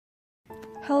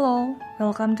Hello,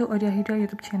 welcome to odearhida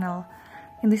YouTube channel.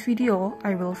 In this video,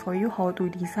 I will show you how to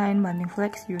design bunting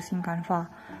flags using Canva.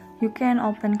 You can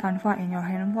open Canva in your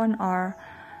handphone or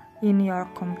in your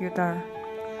computer.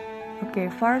 Okay,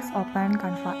 first open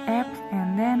Canva app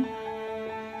and then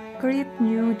create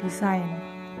new design.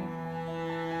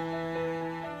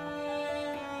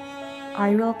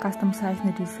 I will customize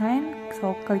the design,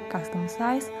 so click custom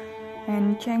size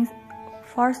and change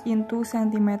first into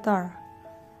centimeter.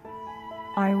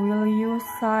 I will use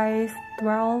size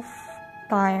 12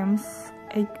 times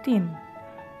 18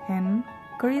 and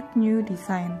create new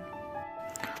design.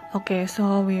 Okay,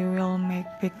 so we will make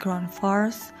background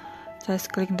first.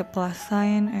 Just click the plus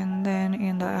sign and then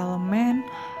in the element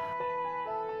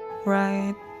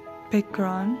write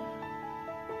background.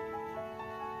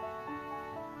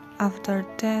 After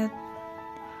that,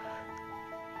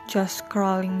 just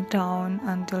scrolling down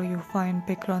until you find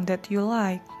background that you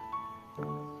like.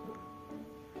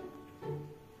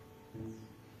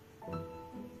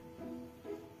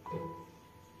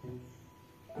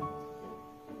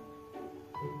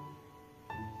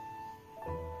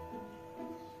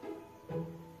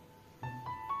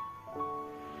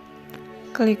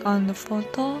 Click on the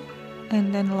photo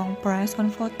and then long press on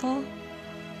photo.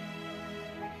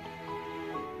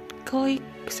 Click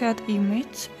set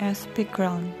image as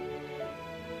background.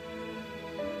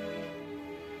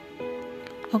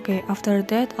 Okay, after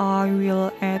that I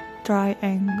will add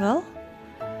triangle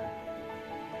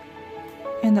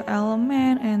in the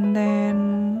element and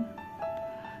then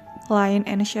line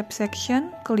and shape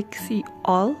section. Click see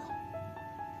all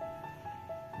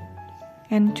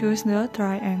and choose the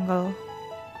triangle.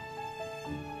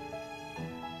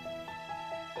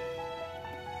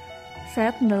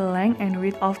 Set the length and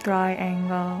width of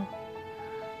triangle.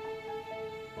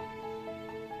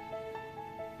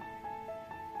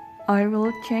 I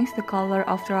will change the color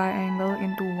of triangle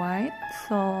into white,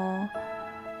 so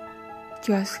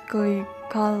just click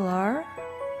color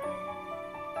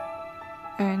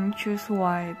and choose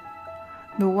white.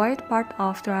 The white part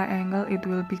of triangle, it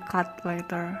will be cut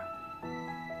later.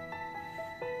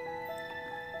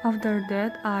 After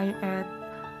that, I add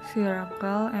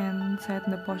circle and set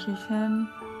the position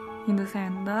in the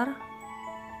center.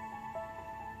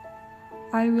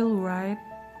 I will write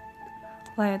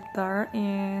letter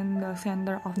in the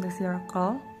center of the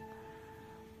circle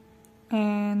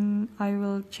and I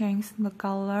will change the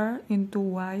color into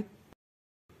white.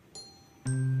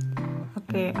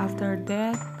 Okay, after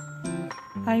that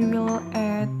I will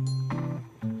add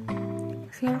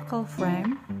circle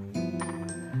frame.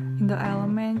 In the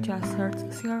element, just search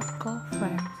circle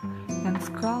frames and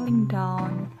scrolling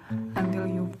down until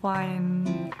you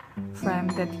find frame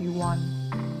that you want.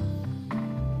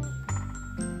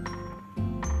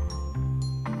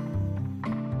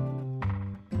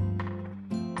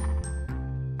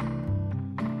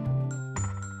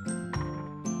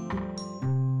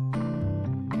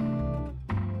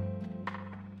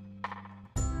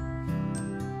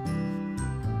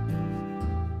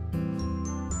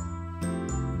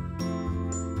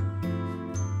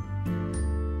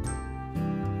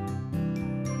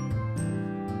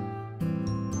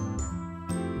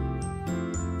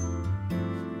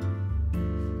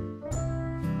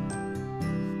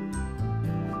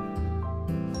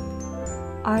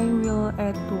 I will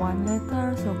add one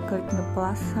letter, so click the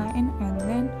plus sign and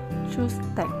then choose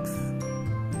text.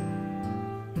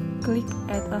 Click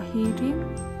add a heading,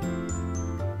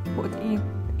 put it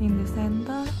in the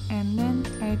center and then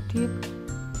edit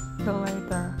the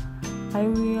letter. I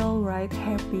will write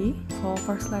happy, so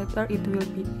first letter it will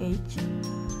be H.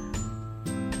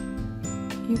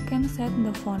 You can set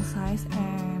the font size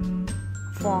and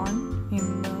font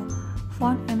in the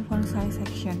font and font size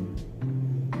section.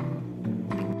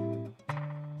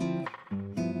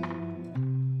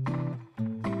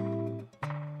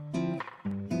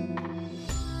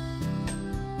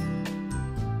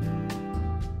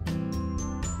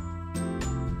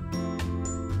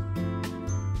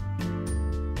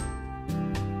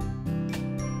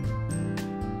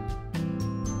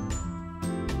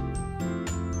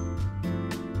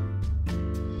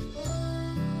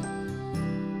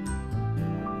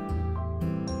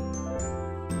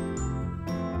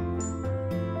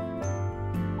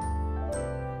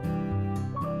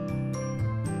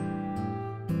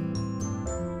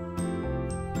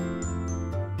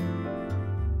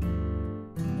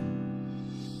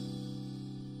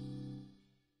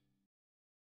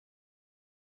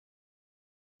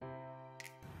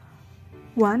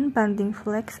 One bunting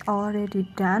flags already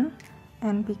done,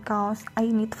 and because I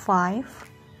need 5,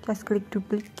 just click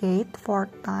duplicate 4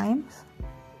 times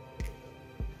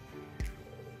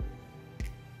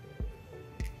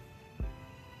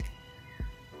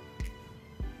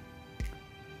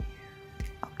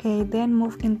Okay, then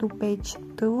move into page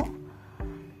 2,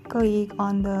 click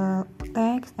on the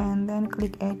text and then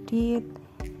click edit,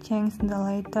 change the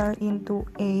letter into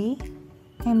A,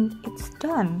 and it's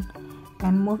done.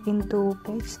 And move into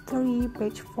page 3,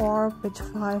 page 4, page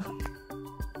 5,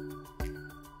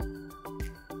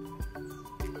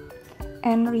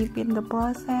 and repeat the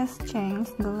process. Change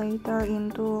the letter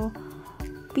into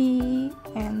P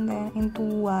and then into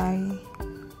Y.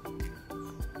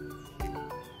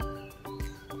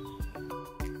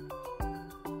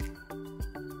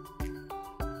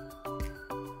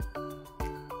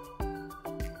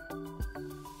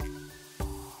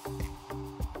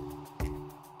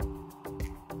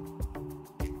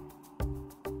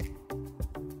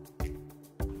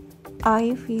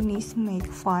 I finished make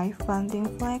 5 bunting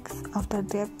flags. After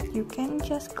that, you can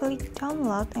just click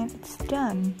download and it's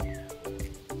done.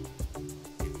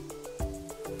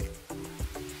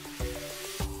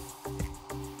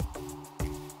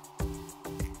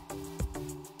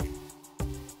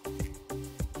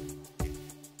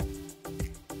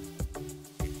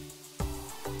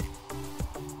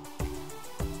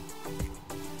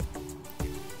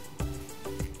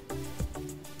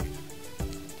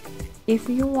 If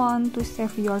you want to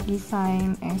save your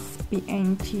design as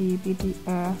PNG,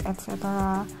 PDF,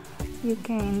 etc., you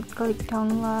can click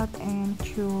download and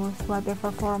choose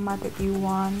whatever format that you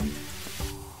want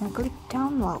and click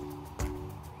download.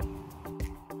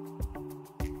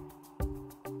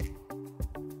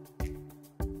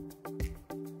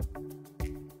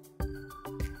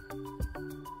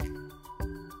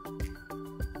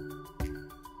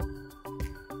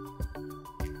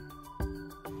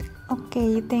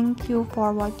 Okay, thank you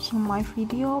for watching my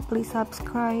video. Please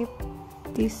subscribe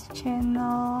this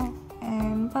channel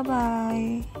and bye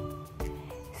bye.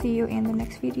 See you in the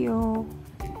next video.